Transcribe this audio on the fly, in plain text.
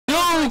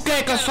Hallo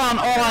kijkers van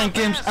Online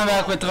Games en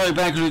welkom terug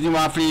bij een nieuwe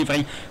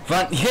aflevering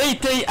van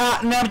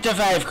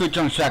gta5. Goed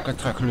jongens, welkom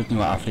terug bij een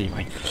nieuwe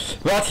aflevering.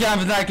 Wat gaan we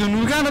vandaag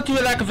doen? We gaan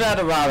natuurlijk lekker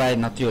verder waar wij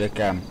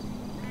natuurlijk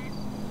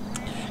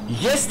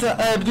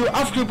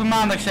afgelopen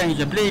maandag zijn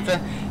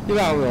gebleven.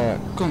 Jawel,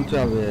 komt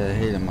wel weer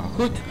helemaal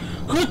goed.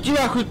 Goed,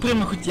 jawel, goed,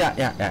 prima, goed, ja,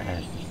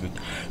 goed.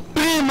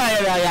 Prima,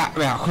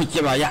 ja, goed,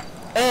 jawel, ja.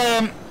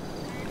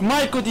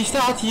 Michael die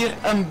staat hier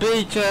een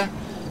beetje...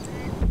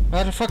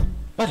 Waar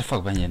de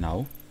fuck ben je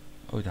nou?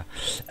 Oh, daar.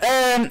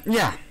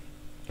 Ja.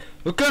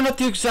 We kunnen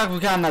natuurlijk zeggen,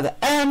 we gaan naar de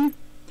M.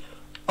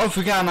 Of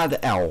we gaan naar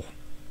de L.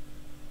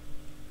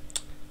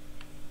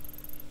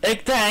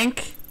 Ik denk...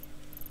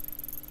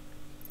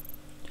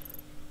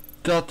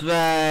 dat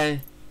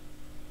wij...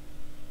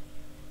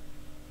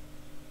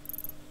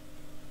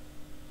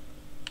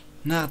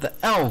 naar de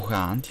L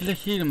gaan. Die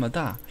ligt helemaal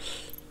daar.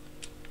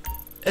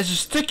 Is een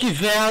stukje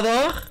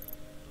verder.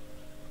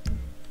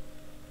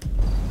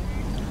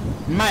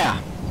 Maar ja.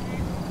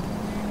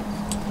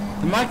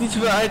 Dat maakt niet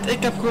zoveel uit.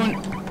 Ik heb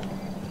gewoon...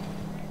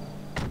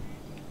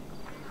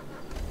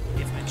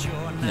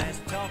 Ja.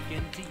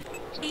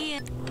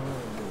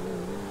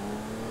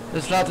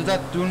 Dus laten we dat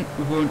doen.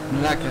 Gewoon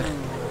lekker.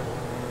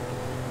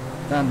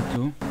 Daar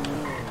naartoe.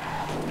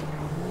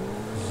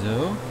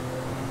 Zo.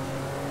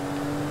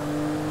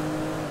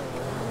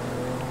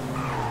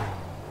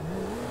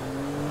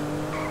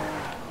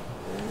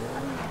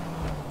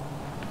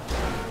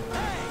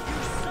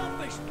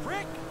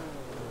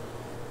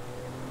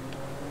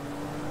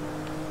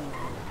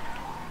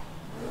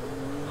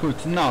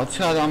 Goed, nou het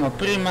gaat allemaal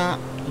prima.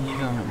 Hier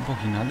gaan we een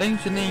bochtje naar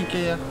links in één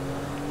keer.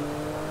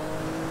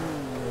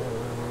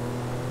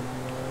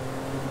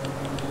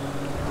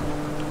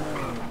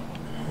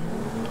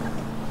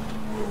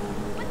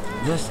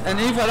 Dus in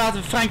ieder geval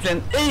laten we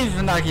Franklin even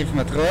vandaag even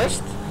met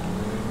rust.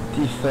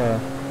 Die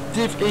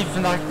heeft even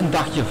vandaag een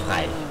dagje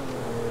vrij.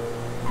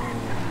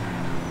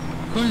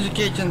 Gewoon eens een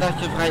keertje een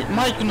dagje vrij.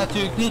 Michael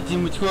natuurlijk niet, die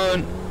moet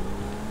gewoon...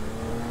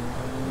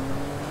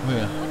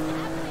 Weer.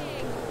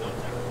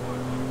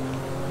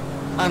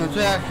 Aan het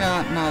werk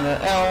gaan, naar de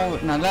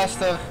L, naar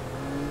Leicester.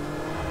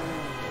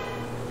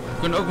 We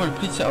kunnen ook met de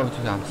politieauto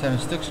gaan, dan zijn we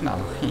een stuk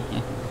sneller.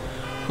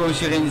 Gewoon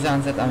sirenes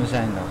aanzetten en we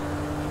zijn er.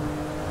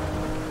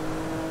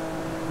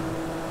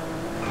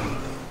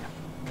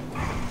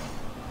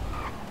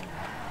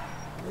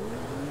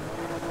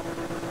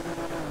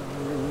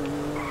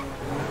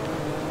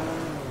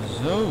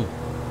 Zo.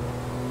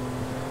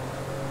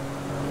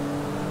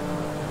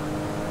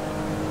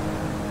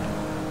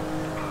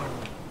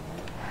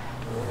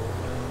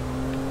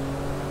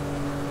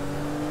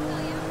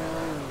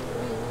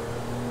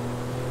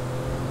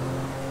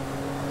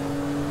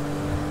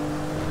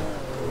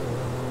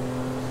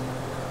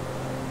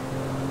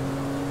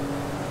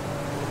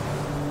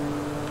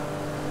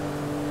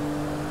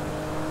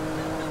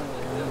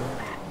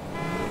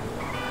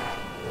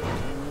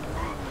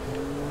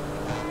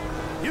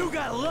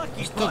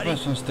 Is toch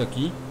best zo'n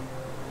stukje.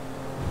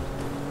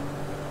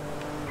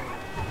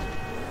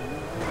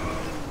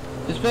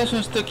 Het is best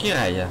zo'n stukje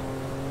rijden.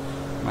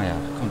 Maar ja,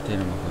 dat komt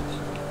helemaal goed.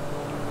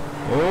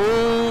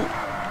 Oh!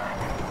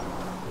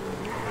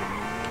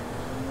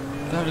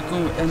 Daar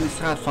komen we in de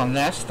straat van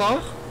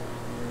Leicester.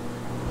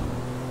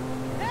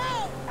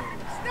 Help!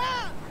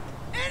 Stop!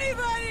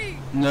 Anybody!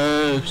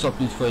 Nee, ik stop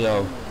niet voor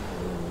jou.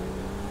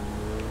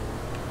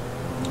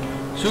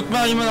 Zoek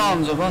maar iemand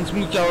anders, want ik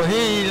moet jou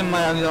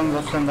helemaal niet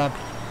anders afstaan. Daar heb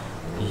ik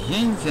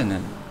geen zin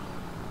in.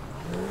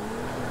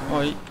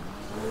 Hoi.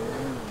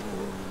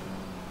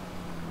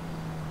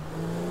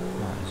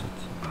 Waar is het?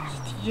 Is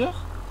het hier?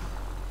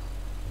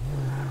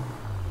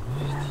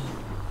 Is het hier?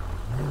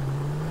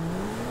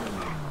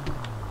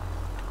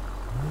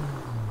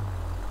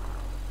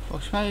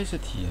 Volgens mij is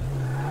het hier.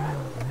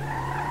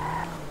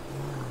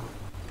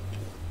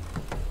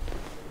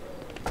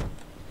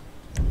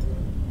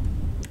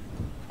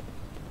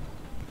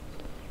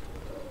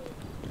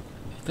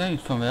 Ik denk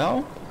het van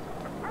wel.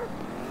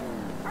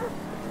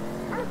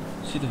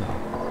 Ziet er wel.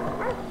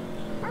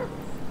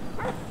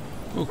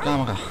 Oeh,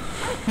 camera.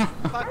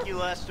 Fuck you,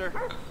 Lester.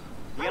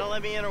 You gonna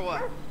let me in or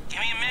what?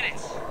 Give me a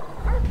minute.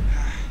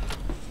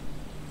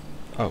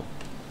 Oh.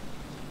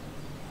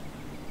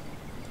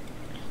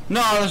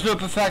 Nou, alles loopt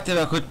perfect en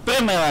wel goed.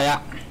 Prima,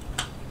 ja.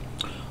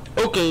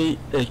 Oké,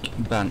 ik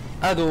ben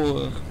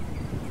erdoor.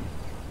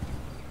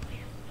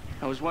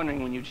 I was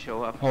wondering when you'd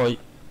show up. Hoi.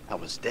 I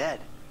was dead.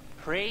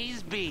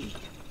 Praise be.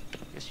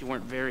 Guess you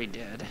weren't very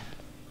dead.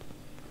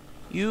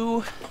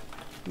 You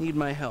need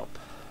my help.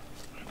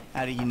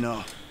 How do you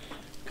know?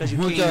 Because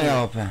you Moet jou came here.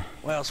 helpen.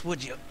 Why else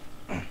would you?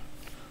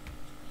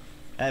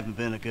 I haven't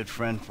been a good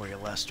friend for you,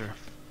 Lester.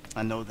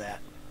 I know that.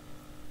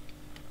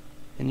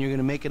 And you're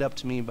gonna make it up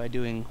to me by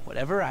doing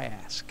whatever I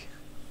ask.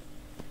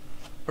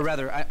 Or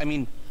rather, I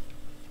mean,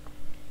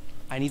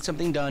 I need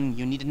something done,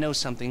 you need to know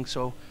something,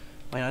 so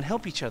why not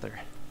help each other?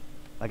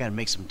 I gotta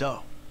make some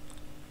dough.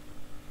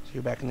 So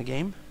you're back in the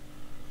game?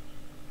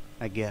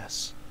 I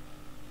guess.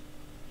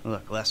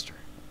 Look, Lester,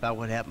 about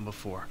what happened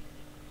before.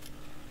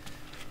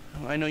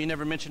 Well, I know you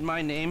never mentioned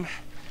my name,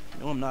 I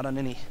know I'm not on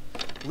any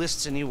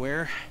lists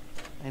anywhere.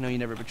 I know you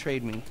never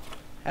betrayed me.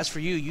 As for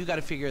you, you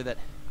gotta figure that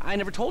I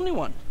never told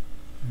anyone.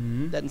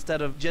 That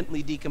instead of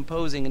gently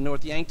decomposing in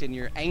North Yankton,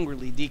 you're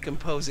angrily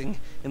decomposing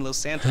in Los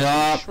Santos.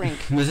 Ja, Shrink.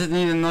 we zitten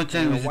niet in North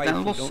Yankton, we Your zitten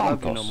in wife Los who don't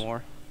love you no Santos.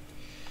 more.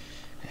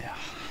 Yeah,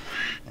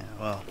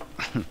 well,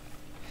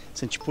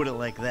 since you put it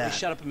like Hey, that.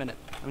 shut up a minute.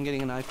 I'm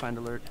getting an iFind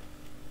alert.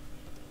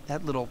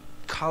 That little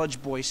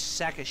college boy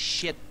sack of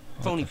shit,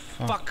 phony the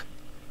fuck? fuck.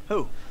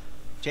 Who?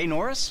 Jay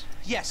Norris?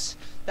 Yes,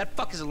 that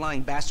fuck is a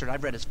lying bastard.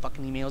 I've read his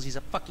fucking emails. He's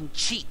a fucking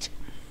cheat.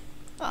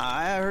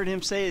 I heard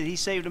him say that he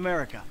saved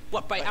America.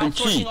 What, by And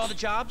outsourcing cheat. all the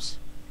jobs?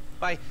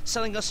 By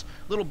selling us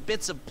little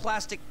bits of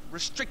plastic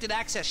restricted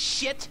access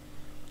shit?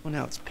 Well,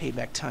 now it's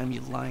payback time,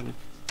 you lying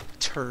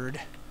turd.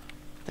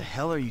 What the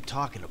hell are you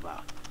talking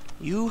about?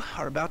 You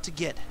are about to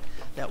get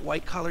that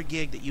white-collar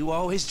gig that you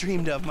always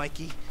dreamed of,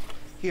 Mikey.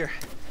 Here,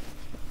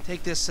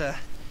 take this,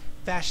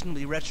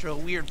 fashionably retro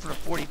weird for a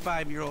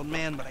 45-year-old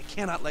man, but I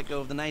cannot let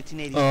go of the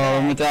 1980s Oh, we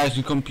bag. moeten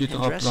eigenlijk een computer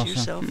And dress oplossen.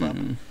 yourself up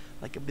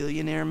like a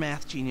billionaire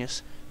math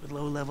genius with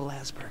low-level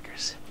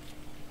Asperger's.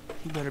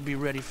 You better be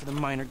ready for the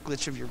minor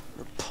glitch of your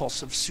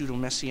repulsive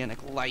pseudo-messianic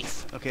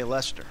life. Okay,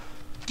 Lester.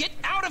 Get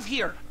out of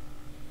here!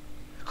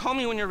 Call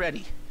me when you're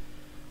ready.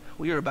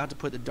 We are about to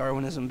put the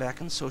Darwinism back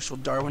in social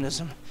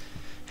Darwinism.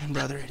 And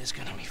brother, it is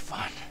gonna be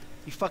fun.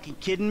 You fucking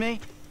kidding me?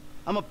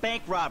 I'm a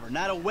bank robber,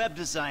 not a web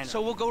designer.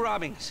 So we'll go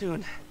robbing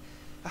soon.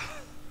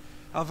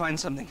 I'll find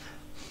something.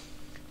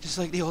 Just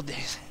like the old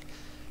days.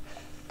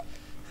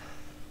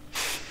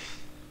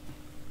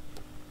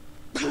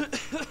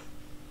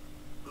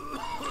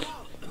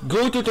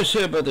 Go to the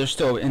cyber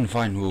store in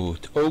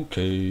Vinewood.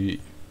 Okay.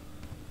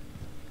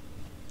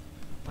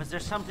 Was there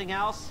something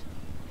else?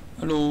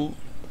 Hallo.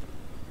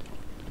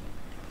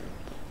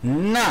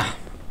 Nou.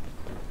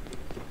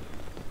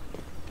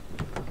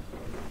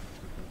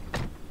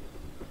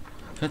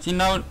 Gaat hij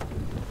nou...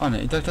 Oh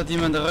nee, ik dacht dat hij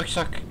met de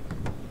rugzak...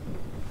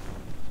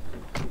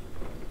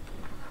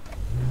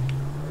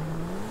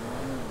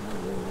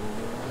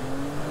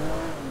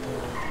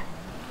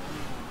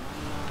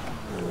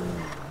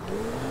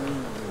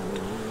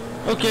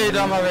 Oké,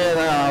 dan maar weer,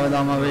 daar gaan we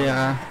dan maar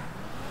weer.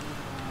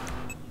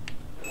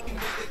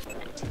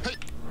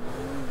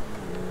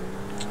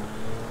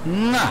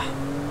 Nou.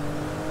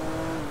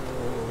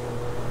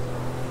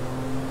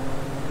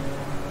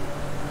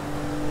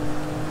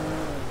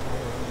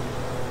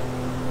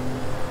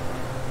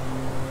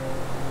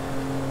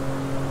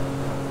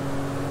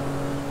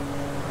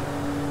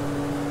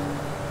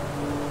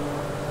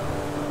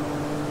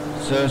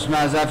 Zullen we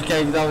maar eens even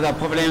kijken dat we dat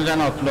probleem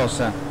gaan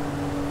oplossen.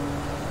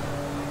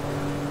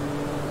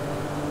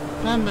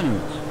 Ik ben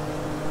benieuwd.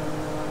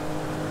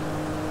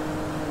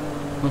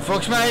 Maar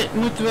volgens mij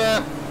moeten we...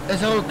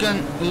 Is er ook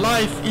een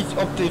live iets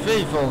op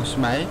tv volgens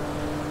mij.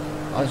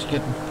 Als ik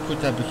het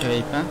goed heb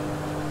begrepen.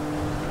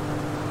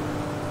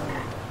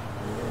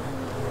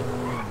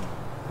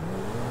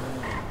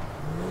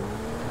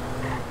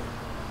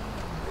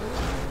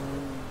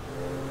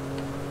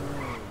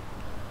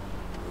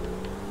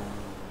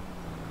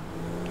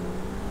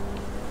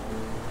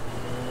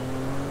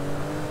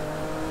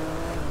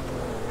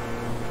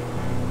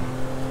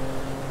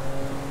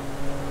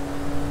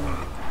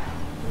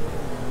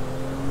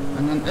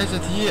 En dan is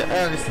het hier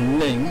ergens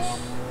links.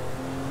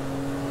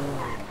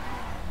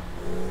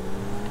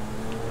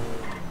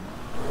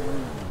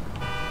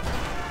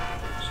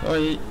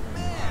 Sorry.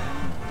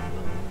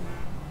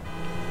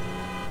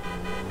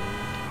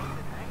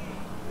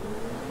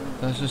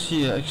 Dat is dus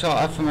hier. Ik zal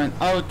even mijn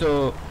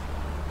auto...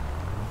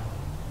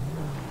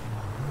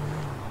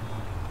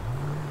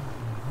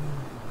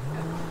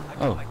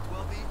 Oh.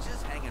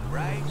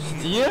 Is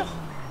het hier?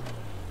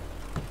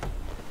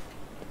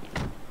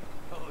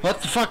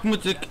 Wat de fuck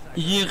moet ik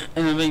hier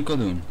in een winkel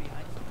doen?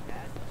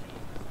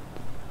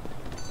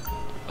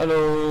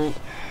 Hallo.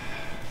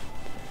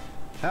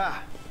 Ah,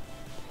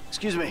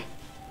 excuse me.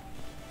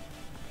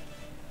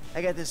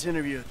 I got this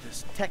interview at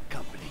this tech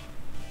company.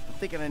 I'm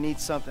thinking I need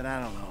something,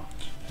 I don't know,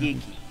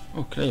 geeky,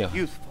 Oh, clear.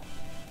 youthful.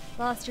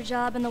 Lost your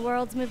job and the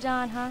world's moved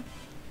on, huh?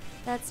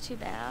 That's too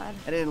bad.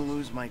 I didn't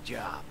lose my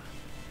job.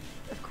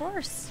 Of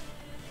course.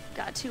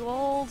 Got too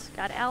old,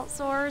 got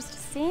outsourced.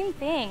 Same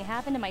thing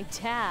happened to my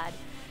dad.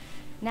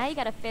 Now you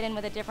gotta fit in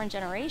with a different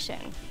generation.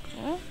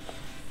 Huh?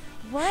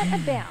 What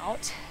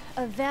about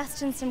a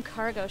vest and some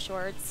cargo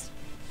shorts?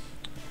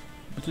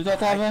 Moet u dat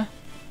hebben?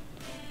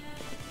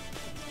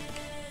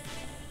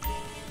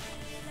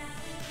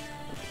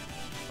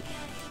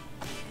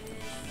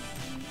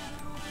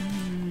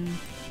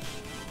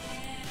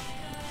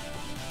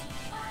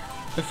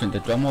 Ik vind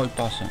dit wel mooi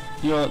passen.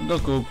 Ja,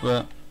 dat kopen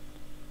we.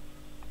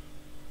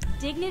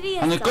 Dignity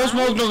En dat kost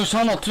me ook nog eens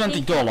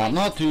 $120,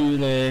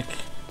 natuurlijk.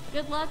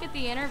 Good luck at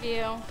the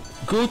interview.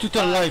 Go to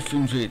the live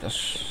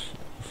invaders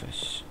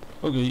office.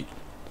 Oké.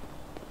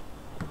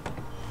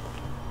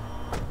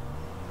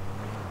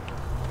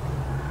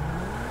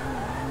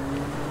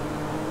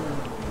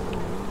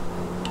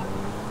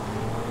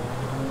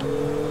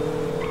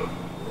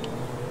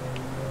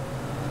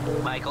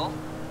 Michael?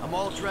 I'm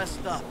all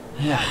dressed up.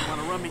 Ja. You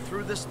want to run me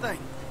through this thing?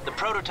 The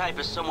prototype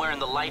is somewhere in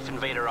the Life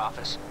Invader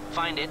office.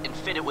 Find it and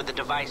fit it with the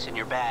device in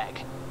your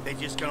bag. They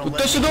just gonna Goed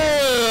let me...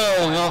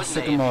 tussendoor!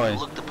 Hartstikke mooi.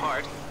 Look the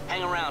part.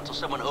 Hang around till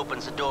someone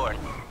opens the door and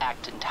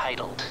act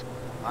entitled.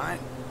 Fine.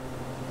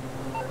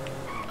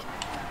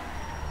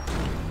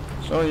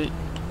 Sorry.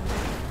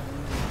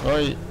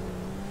 Hoi.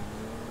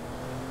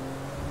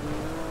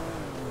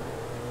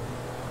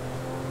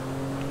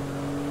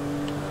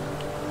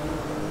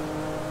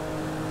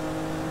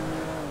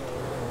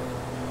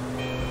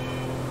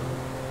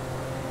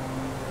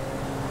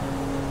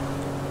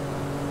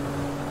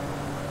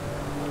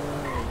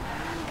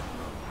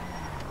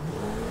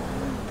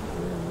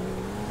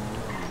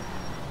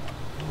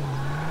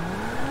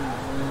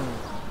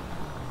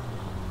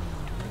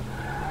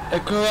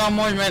 Ik hoor wel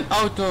mooi mijn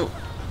auto.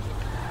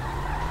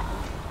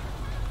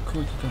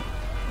 Goed dan.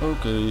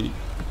 Oké.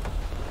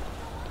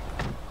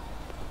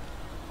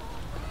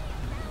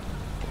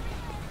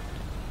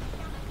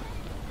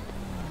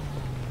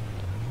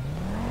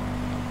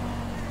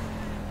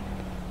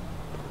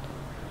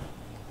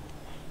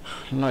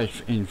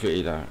 Life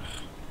Invader.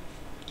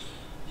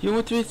 Hier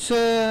moeten we iets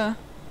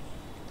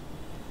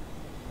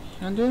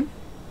gaan doen.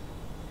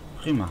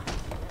 Prima.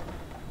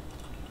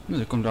 Nou,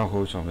 dat komt dan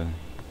goed zo binnen.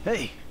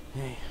 Hey.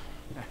 Hey.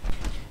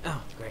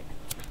 Oh, great.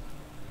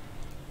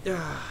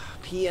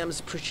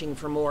 PM's pushing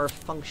for more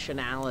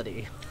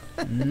functionality.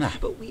 Nah.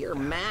 But we are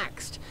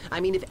maxed. I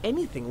mean, if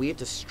anything, we have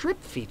to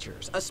strip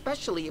features,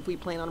 especially if we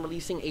plan on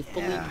releasing a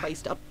fully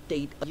priced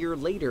update a year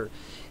later.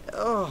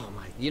 Oh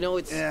my, you know,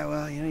 it's... Yeah,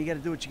 well, you know, you gotta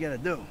do what you gotta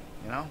do,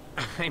 you know?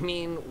 I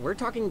mean, we're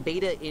talking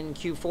beta in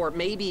Q4,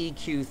 maybe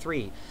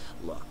Q3.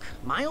 Look,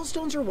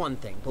 milestones are one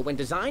thing, but when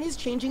design is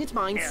changing its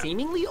mind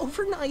seemingly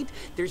overnight,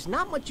 there's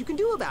not much you can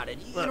do about it.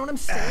 You know what I'm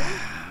saying?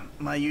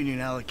 My union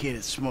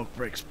allocated smoke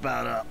breaks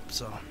about up,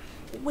 so...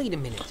 Wait a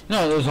minute.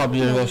 Nou, dat hebben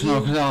jullie wel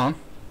snel gedaan.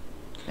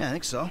 Yeah, I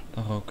think so.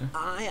 Dat roken.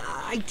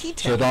 I T-tech,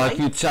 Zodat right? ik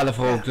nu het zelf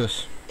rook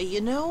dus.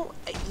 You know,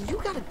 you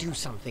gotta do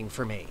something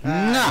for me.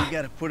 Nah. You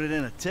gotta put it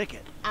in a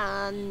ticket.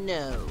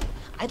 No.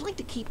 I'd like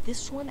to keep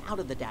this one out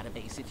of the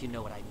database, if you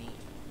know what I mean.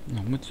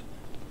 Nou, moet...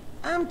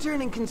 I'm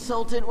turning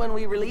consultant when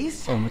we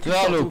release. Oh, moet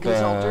wel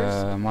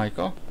lopen,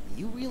 Michael.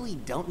 You really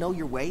don't know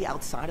your way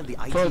outside of the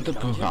IT Voor het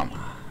dungeon?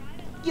 programma.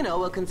 You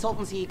know, a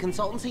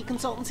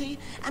consultancy.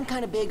 I'm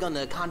kind of big on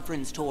the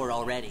conference tour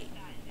already.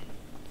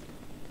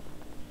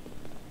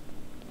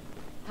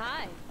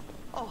 Hi.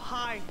 Oh,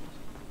 hi.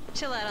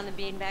 Chill out on the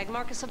beanbag.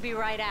 Marcus will be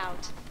right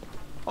out.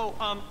 Oh,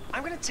 I'm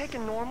gonna take a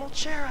normal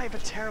chair. I have a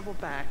terrible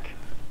back.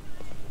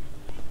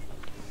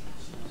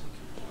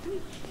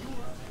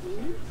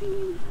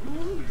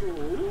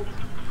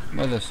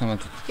 Wat is er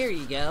met... Here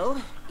you go.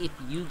 If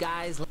you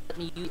guys let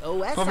me use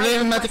OS,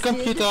 Problemen met de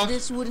computer.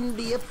 this wouldn't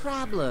be a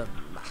problem.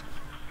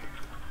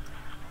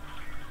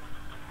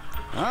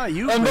 Ah,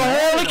 you... Een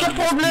behoorlijke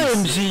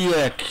probleem zie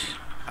ik.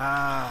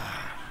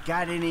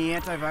 Got any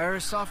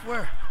antivirus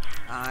software?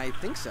 I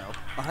think so.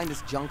 Behind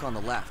this junk on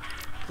the left.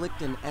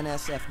 Clicked an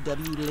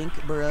NSFW link,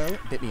 bro.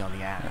 Bit me on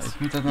the ass. Ik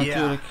moet dat Yeah,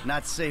 natuurlijk...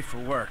 not safe for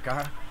work,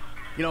 huh?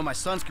 You know, my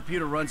son's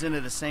computer runs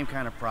into the same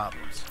kind of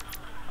problems.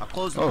 I'll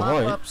close the Oh,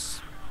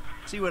 pop-ups,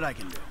 see what I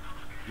can do.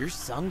 Your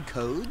son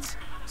codes?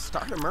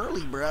 Start him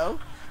early, bro.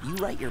 You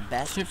write your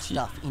best 50.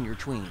 stuff in your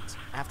tweens.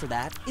 After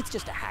that, it's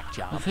just a hack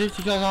job. Wat heeft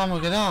hij dat allemaal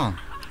gedaan?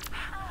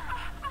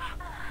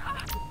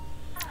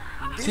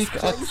 Tik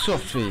uit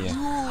software.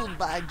 fueled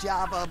by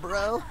Java,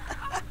 bro.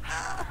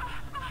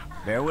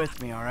 Bear with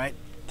me, alright?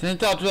 Ik denk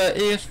dat we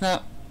eerst naar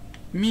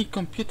mijn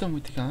computer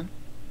moeten gaan.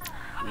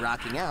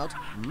 Rocking out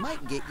might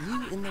get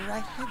you in the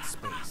right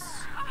headspace.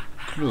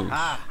 Klopt.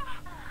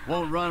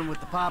 Won't run with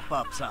the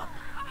pop-ups up.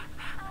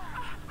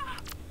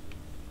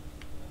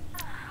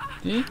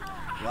 Die?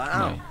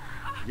 Wow. Nee.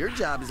 Your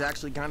job is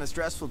actually kind of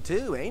stressful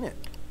too, ain't it?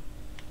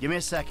 Give me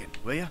a second,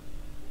 will you?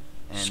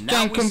 And now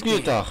Scan we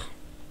computer. scan.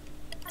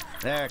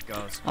 There it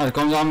goes. Ah, dan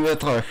komt hij allemaal weer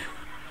terug.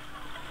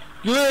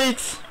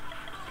 Great!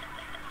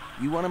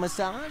 You want a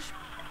massage?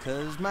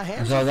 Cause my Dan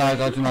hands zou are daar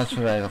free. automatisch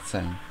verwijderd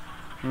zijn.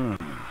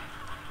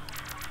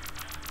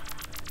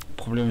 Het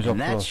probleem is And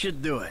that opgelost.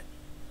 should do it.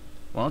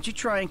 Why don't you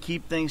try and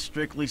keep things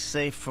strictly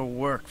safe for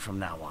work from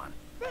now on?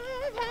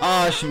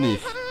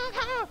 Alsjeblieft.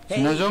 Is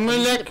het nou zo have you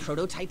seen moeilijk? the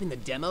prototype in the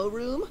demo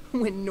room?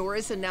 When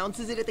Norris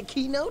announces it at the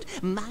keynote,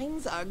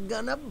 minds are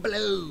gonna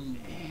blow.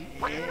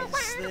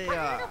 Yes, they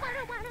are.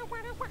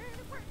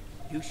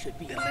 You should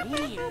be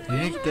mean.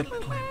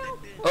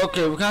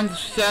 Oké, we gaan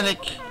dus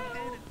waarschijnlijk...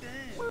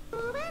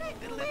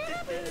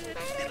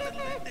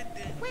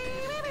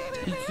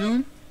 iets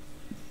doen.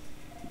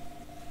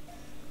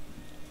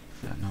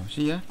 Ja, nou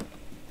zie je.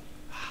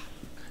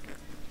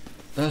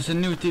 Dat is een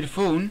nieuwe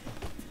telefoon.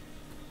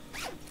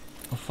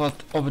 Of wat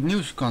op het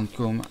nieuws kan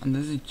komen. En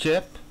dat is een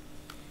chip.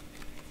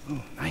 Oh,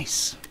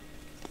 nice.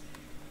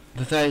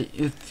 Dat hij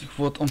het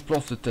wordt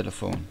ontplofte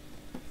telefoon.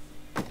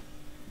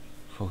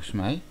 Volgens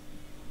mij.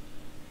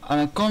 En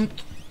dan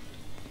komt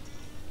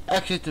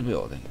exit the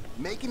building.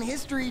 Making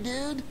history,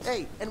 dude.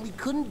 Hey, and we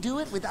couldn't do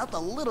it without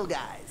the little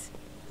guys.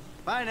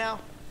 Bye now.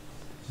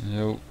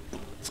 Zo.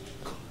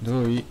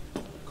 Doei.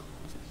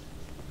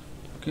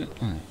 Oké,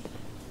 oh nee.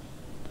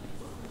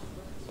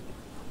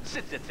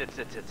 Sit.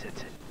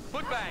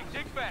 Foot bang,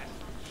 dig fast.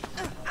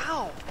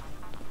 Ow!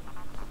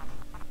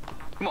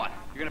 Come on,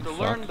 you're gonna have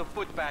to learn the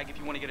foot bag if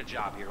you want to get a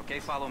job here, okay?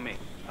 Follow me.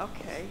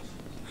 Okay.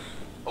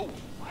 Oh.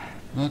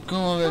 Waar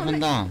komen we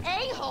vandaan?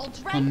 A-hole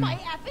drank my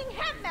effing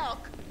hemp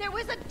milk. There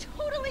was a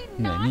totally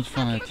niet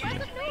vanuit hier.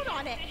 non-progressive note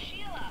on it.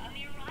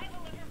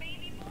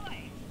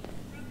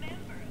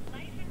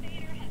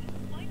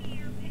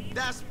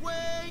 That's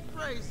way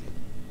crazy.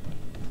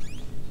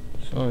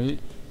 Sorry.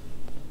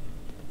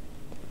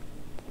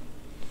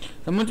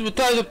 Dan moeten we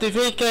thuis op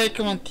tv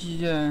kijken, want die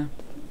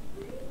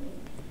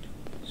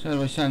zullen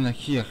waarschijnlijk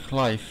hier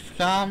live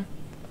gaan.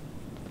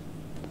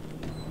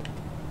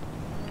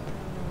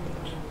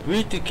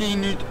 Read the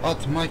keynote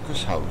at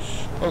Michael's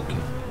house. Oké.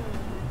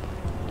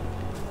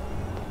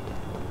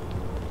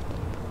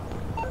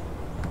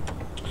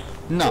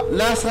 Nou,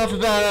 luister even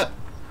bellen.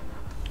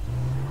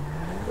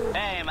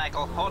 Hey,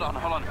 Michael, hold on.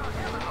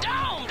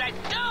 Domed! I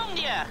domed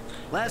ya!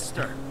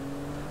 Lester,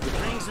 the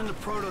thing's in the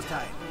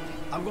prototype.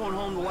 I'm going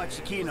home to watch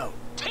the keynote.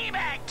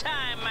 Teabag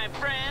time, my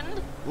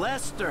friend!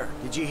 Lester,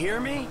 did you hear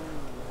me?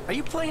 Are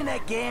you playing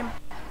that game?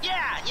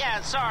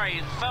 Yeah, sorry,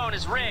 the phone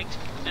is rigged.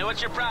 Now,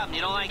 what's your problem?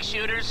 You don't like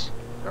shooters?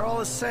 They're all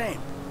the same.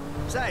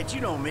 Besides,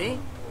 you know me.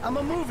 I'm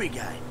a movie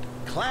guy.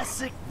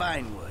 Classic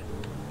Vinewood.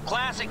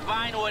 Classic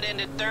Vinewood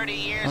ended 30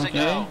 years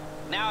ago.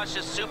 Now it's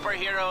just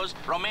superheroes,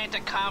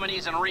 romantic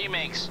comedies, and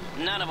remakes,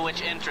 none of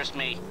which interest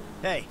me.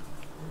 Hey,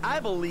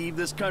 I believe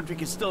this country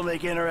can still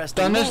make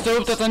interesting Dan is de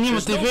hoop dat er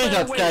niemand tv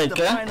gaat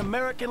kijken.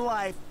 American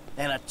life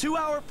and a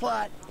 2-hour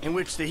plot in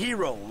which the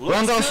hero looks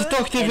Want als ze good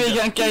toch tv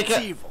gaan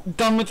kijken,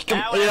 dan moet ik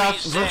hem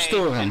helaas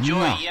verstoren. Enjoy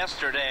Nou.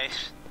 yesterday.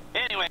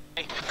 Anyway,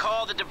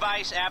 call the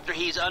device after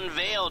he's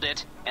unveiled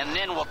it, and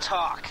then we'll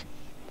talk.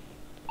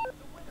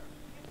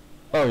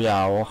 Oh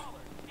ja hoor.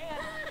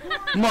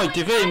 Mooi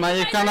tv, maar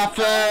je kan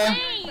even...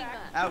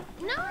 Out.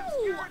 No,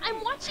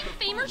 I'm watching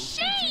Fame or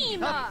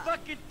Shame.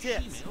 Fucking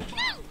tits.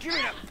 Give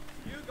it up.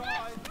 You guys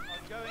are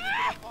going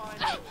into the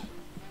final.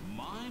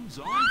 Mine's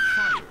on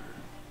fire.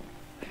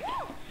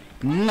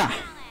 Nou.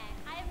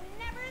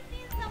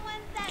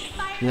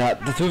 Ja,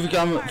 dat hoef ik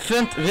aan...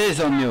 Vind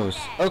Wezo News.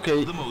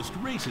 Oké. The most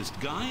racist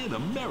guy in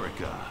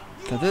America.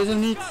 Dat is hem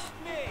niet.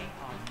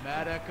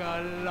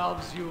 America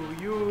loves you.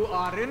 You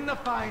are in the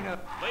final.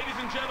 Ladies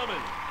and gentlemen,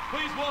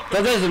 please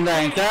welcome. Dat is hem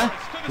denk ik, hè?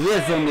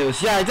 Wezo News.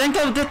 Ja, ik denk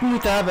dat we dit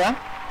moeten hebben.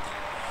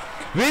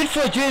 Wait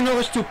for Jay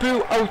Norris to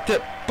pull out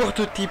the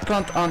prototype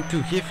and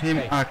to give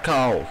him a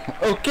call.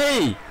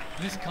 Oké.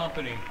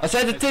 Als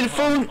hij de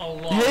telefoon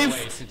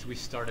heeft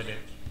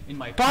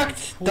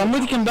pakt, dan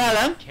moet ik hem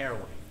bellen.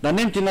 Dan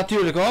neemt hij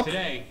natuurlijk op.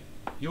 Today,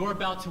 you're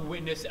about to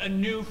witness a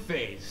new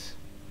phase.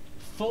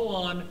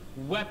 Full-on,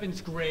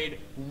 weapons-grade,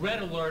 red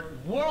alert,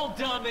 world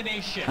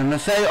domination. En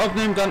als hij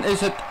opneemt, dan is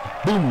het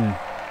boom.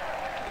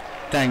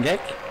 Denk ik.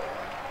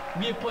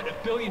 We have put 1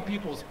 billion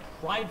people's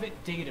private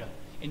data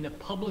in the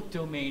public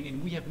domain,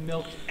 and we have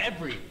milked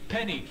every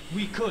penny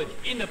we could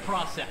in the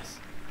process.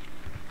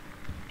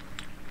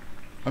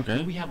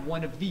 Oké. We have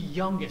one of the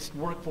youngest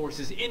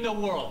workforces in the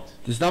world.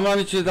 Dus dan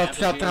mannetje dat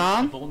gaat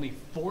eraan.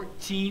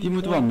 Die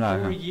moeten we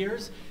omlagen.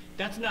 Years.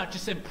 That's not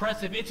just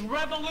impressive, it's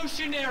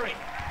revolutionary.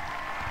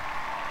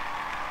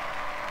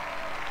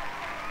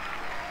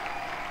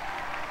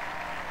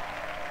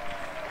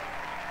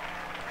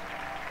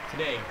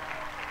 Today,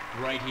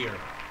 right here,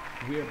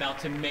 we're about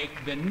to make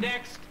the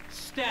next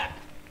step.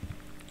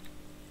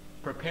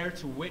 Prepare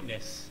to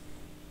witness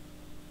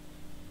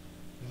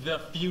the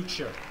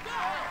future.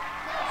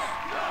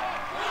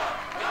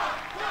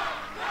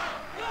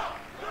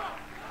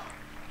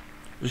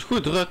 Is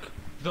goed druk.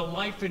 The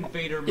Life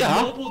Invader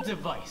Ja. mobile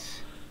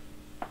device.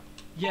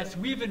 Yes,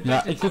 we've invented.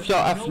 Ja, ik hoef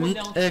jou even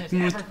niet. Ik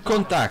moet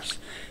contact.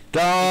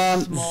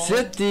 Dan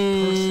zit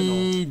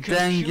die,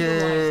 denk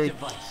ik,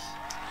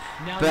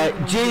 bij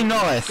Jay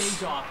Norris.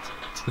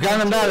 We gaan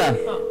hem bellen.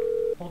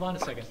 Hold on a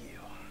second.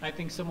 I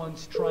think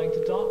someone's trying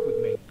to talk with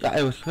me. Ja,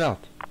 hij wordt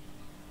geweld.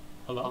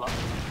 Hallo?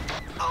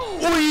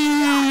 Oei,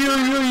 oei,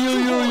 oei,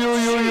 oei, oei,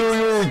 oei,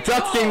 oei, oei.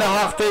 Dat ging er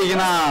hard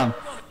tegenaan.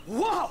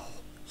 Wow.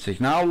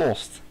 Signaal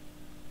lost.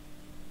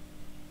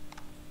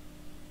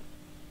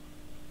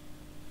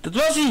 Dat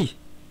was hij.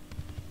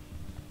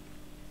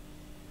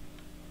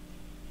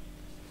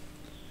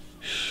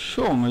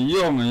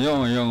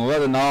 Jongen,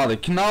 wat een harde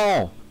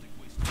knal.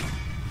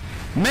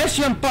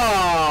 Mission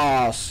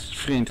pass,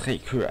 vriend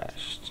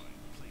request.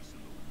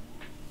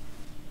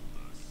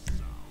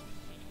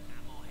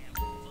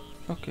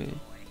 Oké.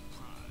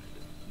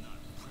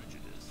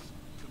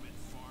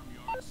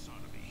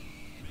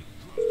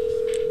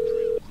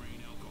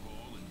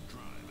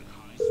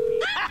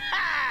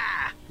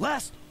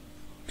 Last.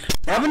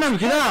 We hebben hem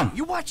gedaan.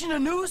 You watching the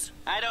news?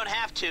 I don't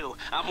have to.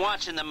 I'm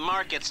watching the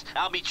markets.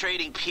 I'll be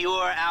trading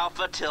pure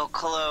alpha till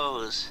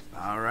close.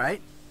 All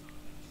right.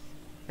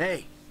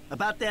 Hey,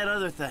 about that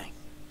other thing.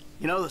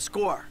 You know the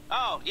score.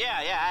 Oh,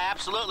 yeah,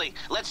 absolutely.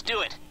 Let's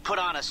do it. Put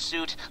on a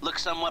suit, look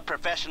somewhat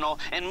professional,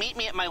 and meet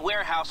me at my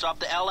warehouse off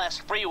the LS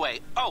freeway.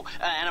 Oh,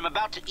 and I'm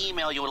about to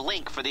email you a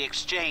link for the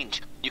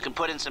exchange. You can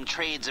put in some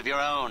trades of your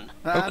own.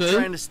 I'm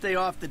trying to stay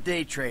off the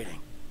day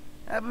trading.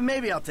 But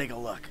maybe I'll take a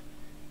look.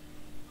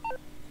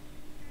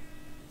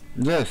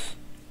 Dus.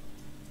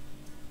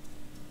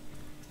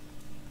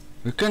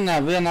 We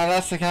kunnen weer naar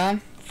lessen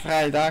gaan.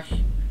 Vrijdag.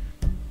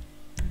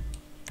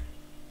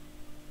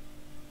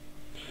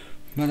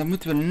 Maar dan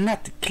moeten we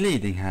net de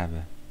kleding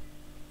hebben.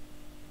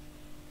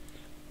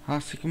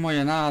 Hartstikke mooi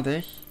en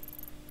aardig.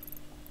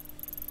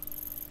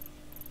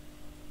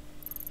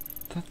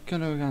 Dat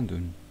kunnen we gaan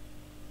doen.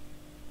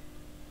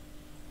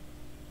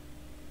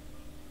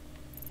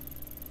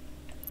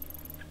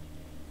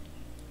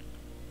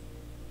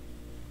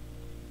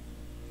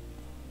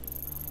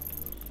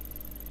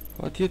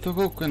 Wat hier toch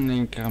ook een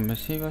linker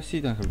missie? Waar is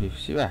die dan gebleven?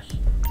 Is die weg?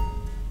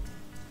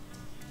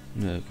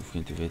 Nee, ik hoef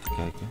geen tv te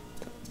kijken.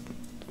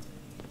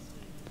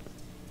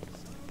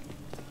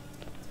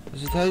 Dat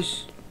is het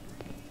huis.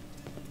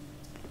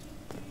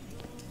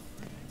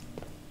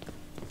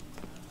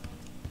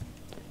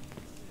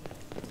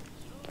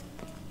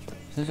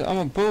 Zijn ze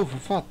allemaal boven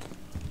of wat?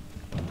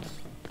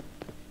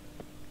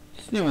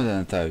 Is niemand in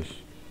het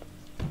huis?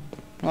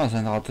 Nou,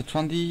 zijn er altijd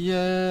van die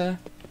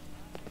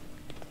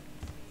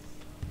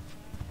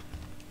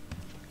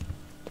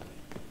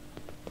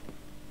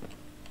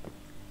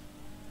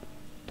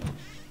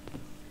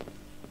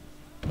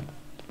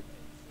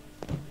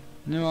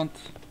niemand.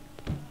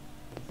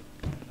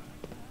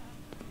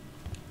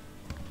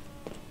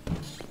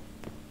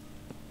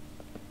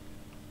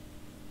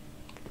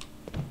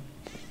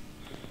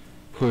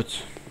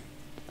 Goed.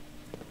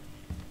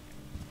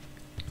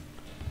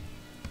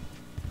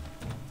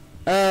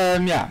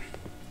 Ja.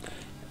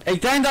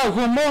 Ik denk dat we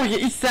gewoon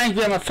morgen iets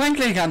weer met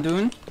Franklin gaan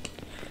doen.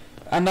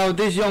 En nou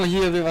deze jongen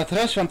hier weer wat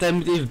rust, want hij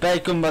moet even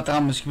bijkomen wat er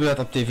allemaal is gebeurd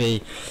op tv.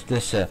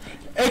 Dus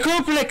ik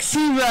hopelijk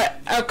zien we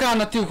elkaar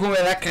natuurlijk gewoon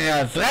weer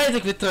lekker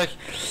vrijdag weer terug.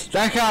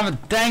 Dan gaan we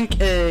denk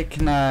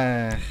ik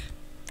naar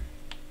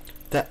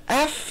de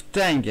F,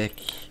 denk ik.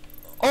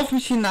 Of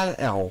misschien naar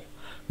de L.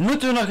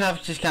 Moeten we nog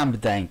eventjes gaan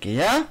bedenken,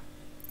 ja?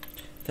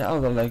 De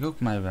L, dat lijkt ook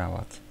mij wel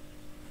wat.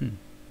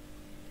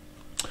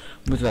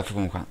 Moeten we even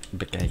gewoon gaan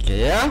bekijken,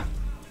 ja?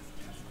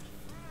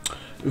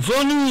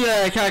 Voor nu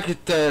ga ik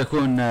het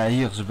gewoon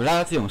hier zo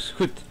belaten, jongens.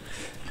 Goed.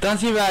 Dan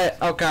zien wij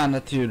elkaar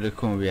natuurlijk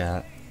gewoon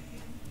weer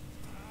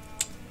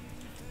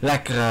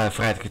lekker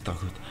vrijdag toch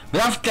goed.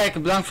 Bedankt voor het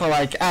kijken, bedankt voor het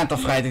liken en tot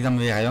vrijdag dan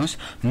weer, jongens.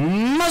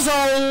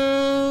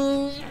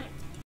 Mazzel!